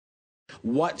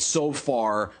what so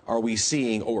far are we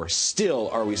seeing, or still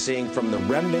are we seeing, from the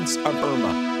remnants of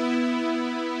Irma?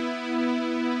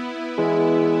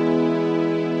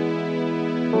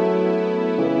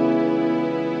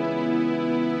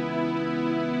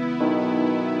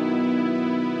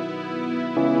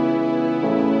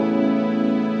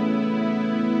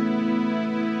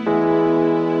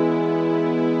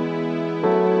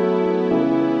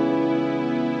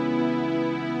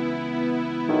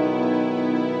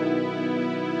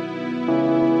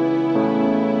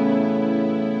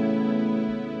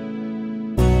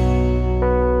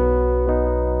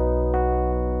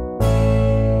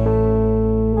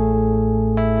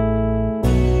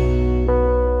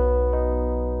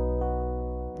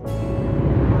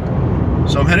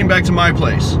 So I'm heading back to my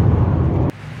place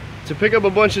to pick up a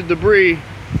bunch of debris,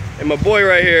 and my boy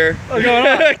right here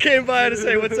came by to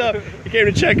say what's up. He came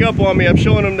to check up on me. I'm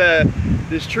showing him that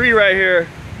this tree right here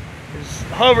is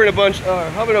hovering above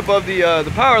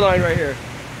the power line right here.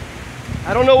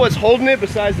 I don't know what's holding it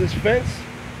besides this fence,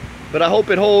 but I hope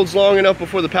it holds long enough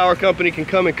before the power company can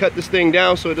come and cut this thing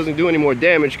down so it doesn't do any more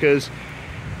damage, because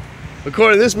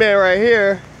according to this man right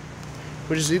here,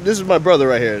 this is my brother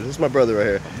right here. This is my brother right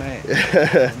here. Oh, man.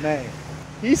 Oh, man.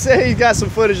 He said he got some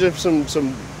footage of some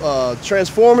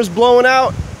transformers blowing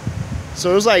out. So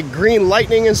it was like green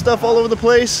lightning and stuff all over the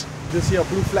place. Just see a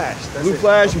blue flash. That's blue it.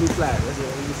 flash? A blue flash. That's it.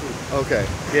 You can see. Okay.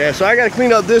 Yeah, so I got to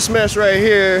clean up this mess right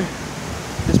here.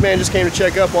 This man just came to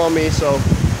check up on me, so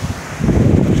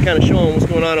I'm just kind of showing what's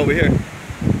going on over here.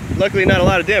 Luckily, not a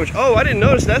lot of damage. Oh, I didn't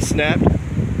notice that snapped.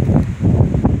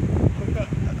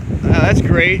 That's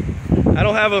great. I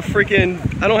don't have a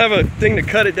thing to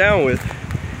cut it down with.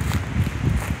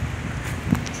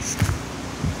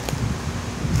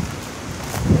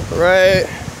 Right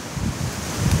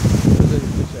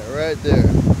there.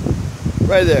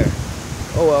 Right there.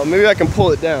 Oh well, maybe I can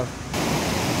pull it down.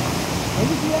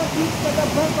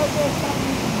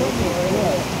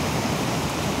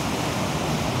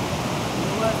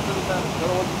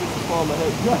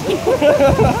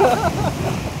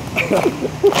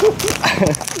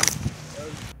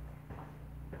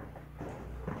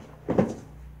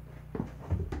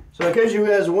 So in case you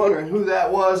guys are wondering who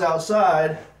that was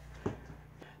outside,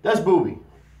 that's Booby,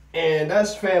 and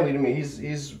that's family to me.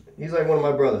 He's like one of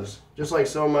my brothers, just like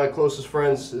some of my closest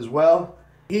friends as well.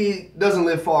 He doesn't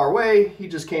live far away. He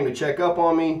just came to check up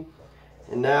on me,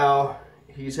 and now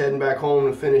he's heading back home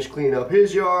to finish cleaning up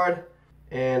his yard,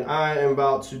 and I am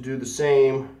about to do the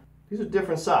same. These are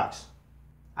different socks.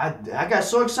 I got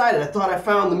so excited, I thought I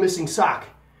found the missing sock.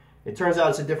 It turns out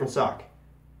it's a different sock.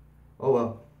 Oh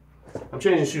well. I'm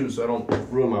changing shoes so I don't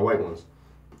ruin my white ones.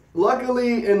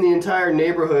 Luckily, in the entire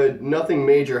neighborhood, nothing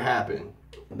major happened.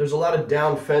 There's a lot of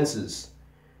down fences,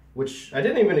 which I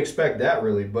didn't even expect that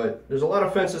really, but there's a lot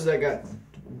of fences that got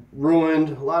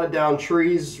ruined, a lot of down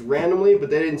trees randomly, but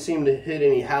they didn't seem to hit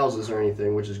any houses or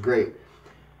anything, which is great.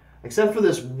 Except for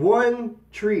this one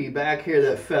tree back here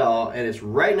that fell, and it's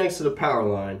right next to the power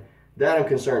line. That I'm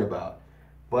concerned about.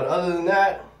 But other than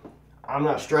that, I'm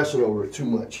not stressing over it too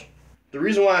much. The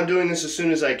reason why I'm doing this as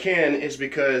soon as I can is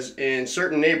because in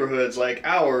certain neighborhoods like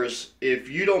ours, if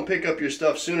you don't pick up your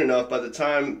stuff soon enough, by the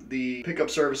time the pickup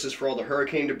services for all the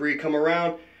hurricane debris come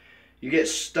around, you get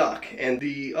stuck, and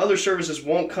the other services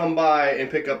won't come by and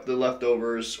pick up the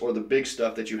leftovers or the big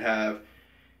stuff that you have.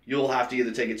 You'll have to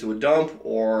either take it to a dump,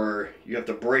 or you have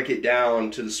to break it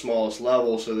down to the smallest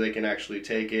level so they can actually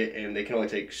take it, and they can only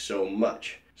take so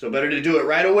much. So better to do it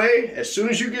right away, as soon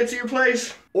as you get to your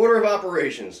place. Order of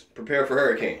operations: prepare for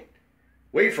hurricane,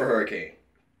 wait for hurricane,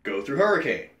 go through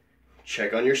hurricane,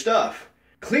 check on your stuff,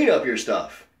 clean up your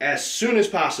stuff as soon as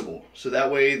possible, so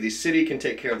that way the city can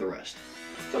take care of the rest.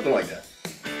 Something like that.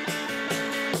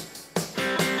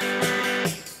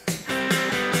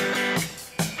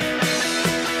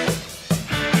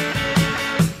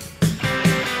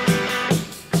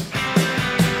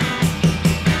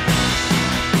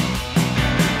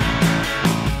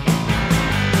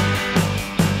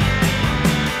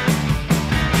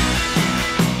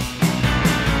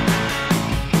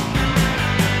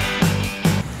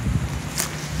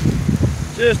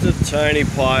 Just a tiny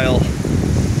pile.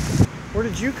 Where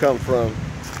did you come from?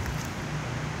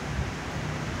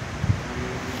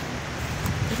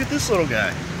 Look at this little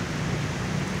guy.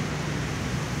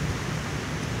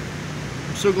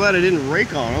 I'm so glad I didn't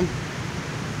rake on him.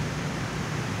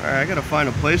 Alright, I gotta find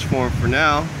a place for him for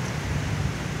now.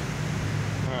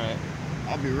 Alright,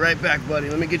 I'll be right back, buddy.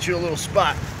 Let me get you a little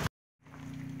spot.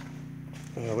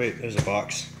 Oh wait, there's a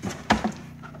box.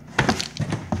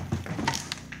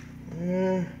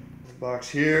 Box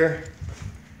here,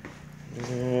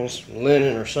 some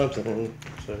linen or something.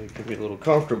 so he can be a little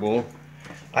comfortable.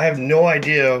 I have no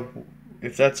idea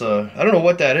if that's I don't know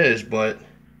what that is, but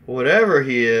whatever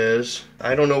he is,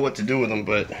 I don't know what to do with him,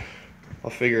 but I'll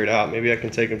figure it out. Maybe I can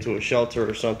take him to a shelter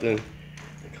or something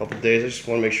in a couple days. I just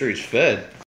want to make sure he's fed.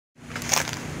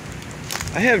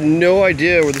 I have no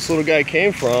idea where this little guy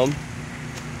came from,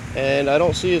 and I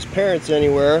don't see his parents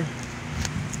anywhere.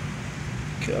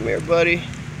 Come here, buddy.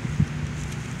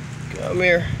 Come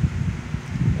here.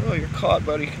 Oh, you're caught,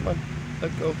 buddy. Come on.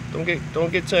 Let go.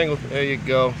 Don't get tangled. There you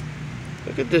go.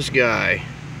 Look at this guy.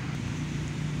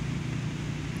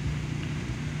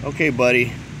 Okay,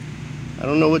 buddy. I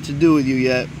don't know what to do with you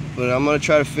yet, but I'm gonna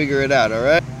try to figure it out,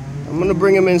 alright? I'm gonna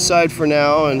bring him inside for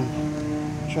now and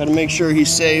try to make sure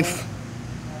he's safe.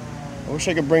 I wish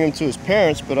I could bring him to his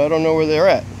parents, but I don't know where they're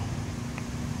at.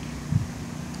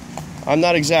 I'm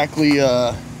not exactly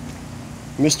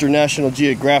Mr. National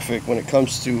Geographic when it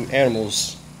comes to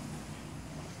animals.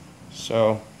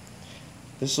 So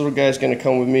this little guy's gonna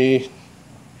come with me,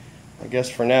 I guess,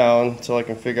 for now until I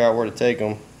can figure out where to take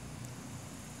him.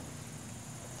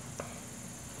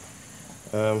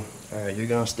 Alright, you're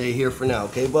gonna stay here for now,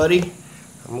 okay, buddy?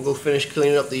 I'm gonna go finish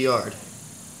cleaning up the yard.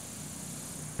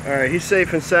 Alright, he's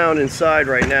safe and sound inside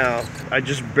right now. I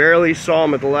just barely saw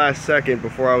him at the last second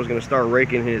before I was gonna start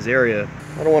raking his area.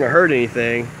 I don't want to hurt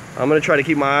anything. I'm gonna try to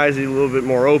keep my eyes a little bit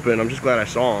more open. I'm just glad I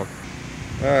saw him.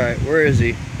 Alright, where is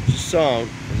he? I just saw him.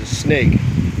 There's a snake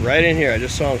right in here. I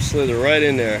just saw him slither right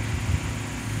in there.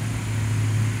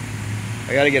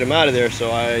 I gotta get him out of there, so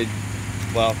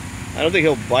well, I don't think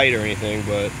he'll bite or anything,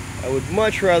 but I would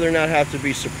much rather not have to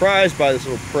be surprised by this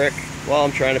little prick while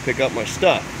I'm trying to pick up my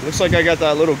stuff. Looks like I got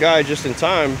that little guy just in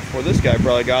time before this guy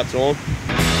probably got to him.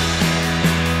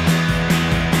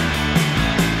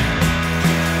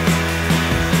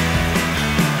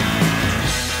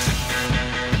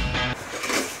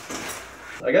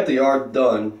 I got the yard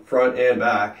done, front and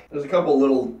back. There's a couple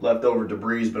little leftover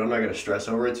debris, but I'm not gonna stress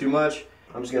over it too much.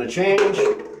 I'm just gonna change.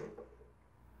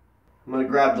 I'm gonna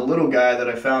grab the little guy that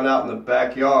I found out in the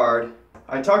backyard.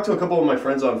 I talked to a couple of my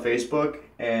friends on Facebook,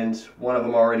 and one of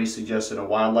them already suggested a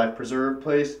wildlife preserve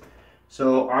place.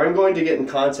 So I'm going to get in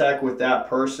contact with that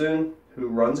person who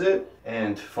runs it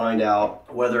and find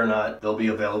out whether or not they'll be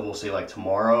available, say like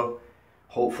tomorrow.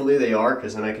 Hopefully they are,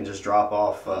 because then I can just drop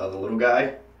off the little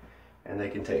guy and they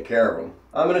can take care of him.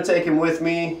 I'm gonna take him with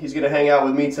me. He's gonna hang out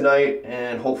with me tonight,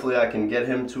 and hopefully I can get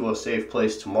him to a safe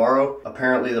place tomorrow.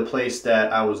 Apparently the place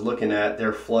that I was looking at,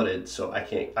 they're flooded, so I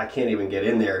can't even get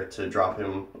in there to drop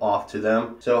him off to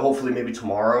them. So hopefully maybe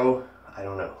tomorrow, I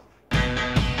don't know.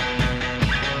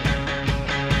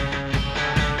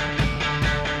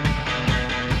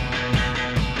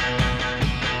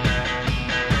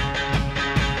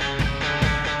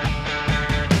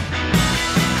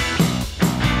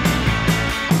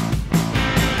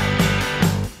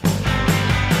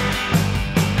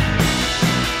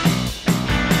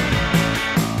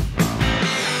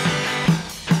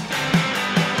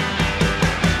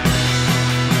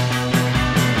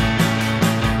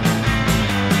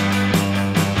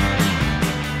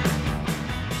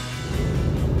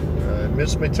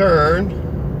 Missed my turn.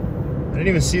 I didn't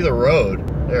even see the road.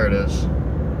 There it is.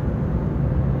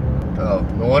 Oh,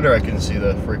 no wonder I couldn't see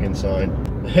the freaking sign.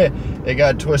 It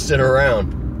got twisted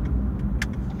around.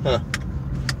 Huh.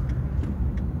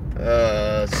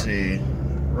 Let's see.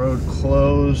 Road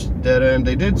closed, dead end.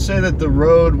 They did say that the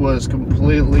road was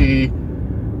completely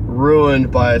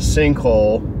ruined by a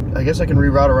sinkhole. I guess I can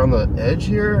reroute around the edge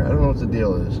here? I don't know what the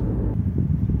deal is.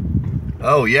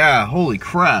 Oh yeah, holy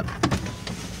crap.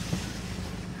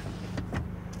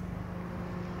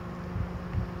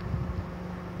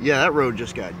 Yeah, that road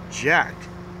just got jacked.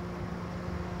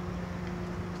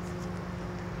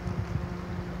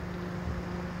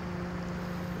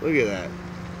 Look at that.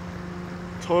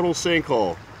 Total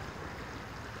sinkhole.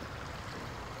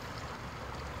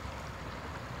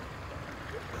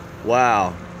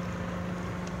 Wow.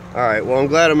 Alright, well I'm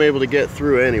glad I'm able to get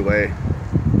through anyway.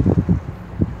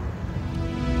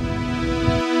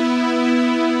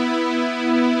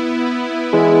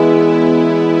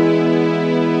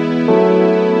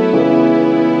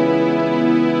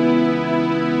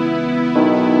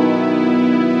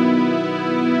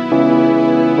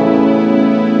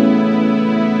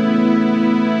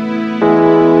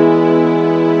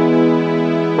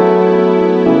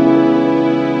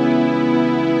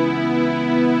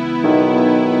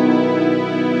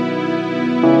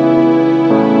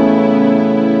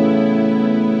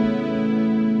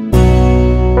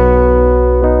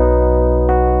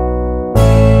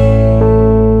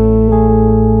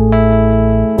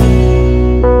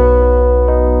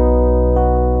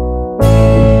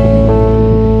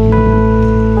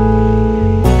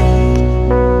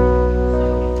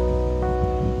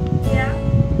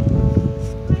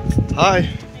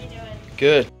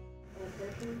 Good.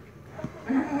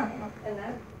 Do you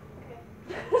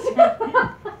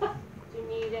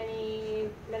need any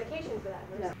medication for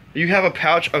that? No. You have a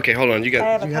pouch? Okay, hold on. You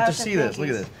have to see this. Look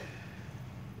at this.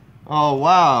 Oh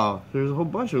wow, there's a whole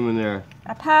bunch of them in there.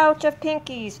 A pouch of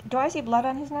pinkies. Do I see blood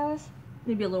on his nose?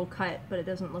 Maybe a little cut, but it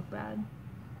doesn't look bad.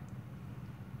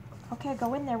 Okay,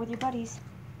 go in there with your buddies.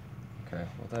 Okay,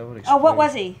 well that would explain. Oh, what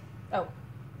was he? Oh.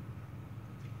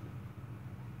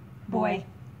 Boy.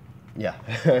 Yeah.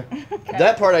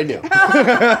 That part I knew.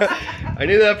 I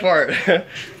knew that part.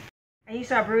 And you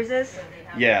saw bruises?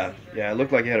 Yeah, it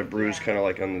looked like he had a bruise kind of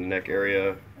like on the neck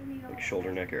area, like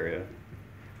shoulder neck area.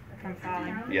 From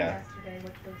falling. Yeah.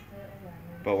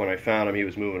 But when I found him, he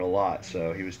was moving a lot,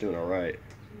 so he was doing all right.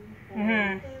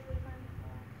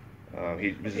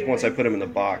 Once I put him in the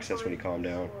box, that's when he calmed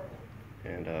down.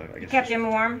 And I guess Kept him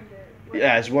warm?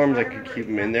 Yeah, as warm as I could keep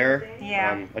him in there.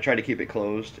 Yeah. I tried to keep it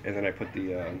closed, and then I put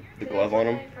the glove on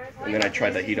him, and then I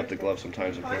tried to heat up the glove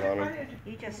sometimes and put it on him.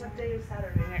 You just went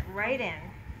right in.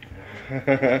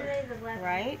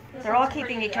 Right? They're all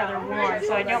keeping each other warm,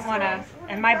 so I don't want to,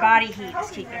 and my body heat is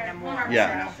keeping them warm.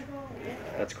 Yeah. So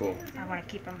That's cool. I want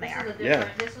to keep them there. Yeah.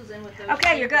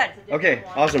 Okay, you're good. Okay,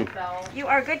 awesome. You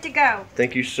are good to go.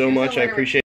 Thank you so much. I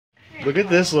appreciate it. Look at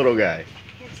this little guy.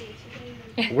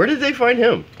 Where did they find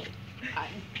him?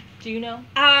 Do you know?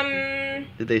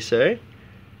 Did they say?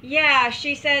 Yeah,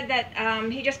 she said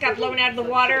that he just got blown out of the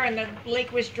water and the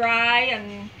lake was dry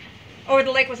or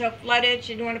the lake was flooded.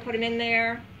 She didn't want to put him in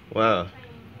there. Wow.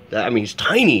 I mean, he's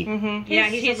tiny. Yeah,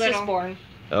 he's little. just born.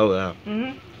 Oh, wow.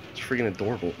 It's freaking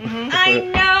adorable. I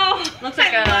know. Looks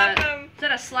like I love him. Is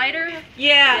that a slider?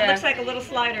 Yeah, it looks like a little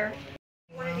slider.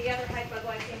 One of the other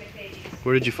hypoglycemic babies.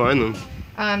 Where did you find them?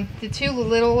 The two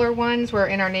littler ones were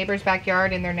in our neighbor's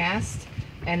backyard in their nest,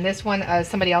 and this one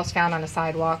somebody else found on a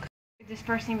sidewalk.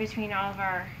 Dispersing between all of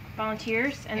our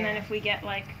volunteers, and then if we get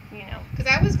Because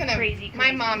I was gonna, crazy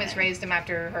my mom has raised them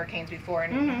after hurricanes before,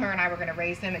 and her and I were gonna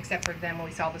raise them, except for them when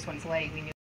we saw this one's leg, we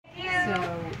knew. So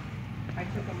I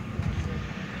took them.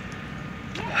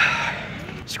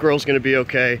 Squirrel's gonna be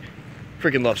okay.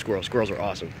 Freaking love squirrels. Squirrels are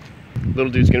awesome.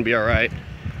 Little dude's gonna be all right.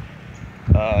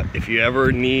 If you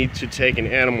ever need to take an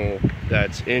animal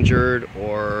that's injured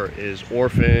or is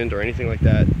orphaned or anything like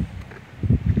that,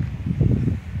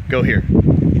 go here.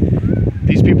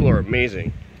 These people are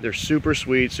amazing. They're super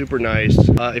sweet, super nice.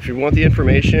 If you want the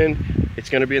information, it's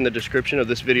going to be in the description of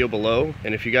this video below.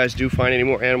 And if you guys do find any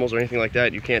more animals or anything like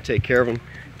that, you can't take care of them,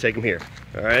 take them here.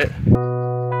 All right?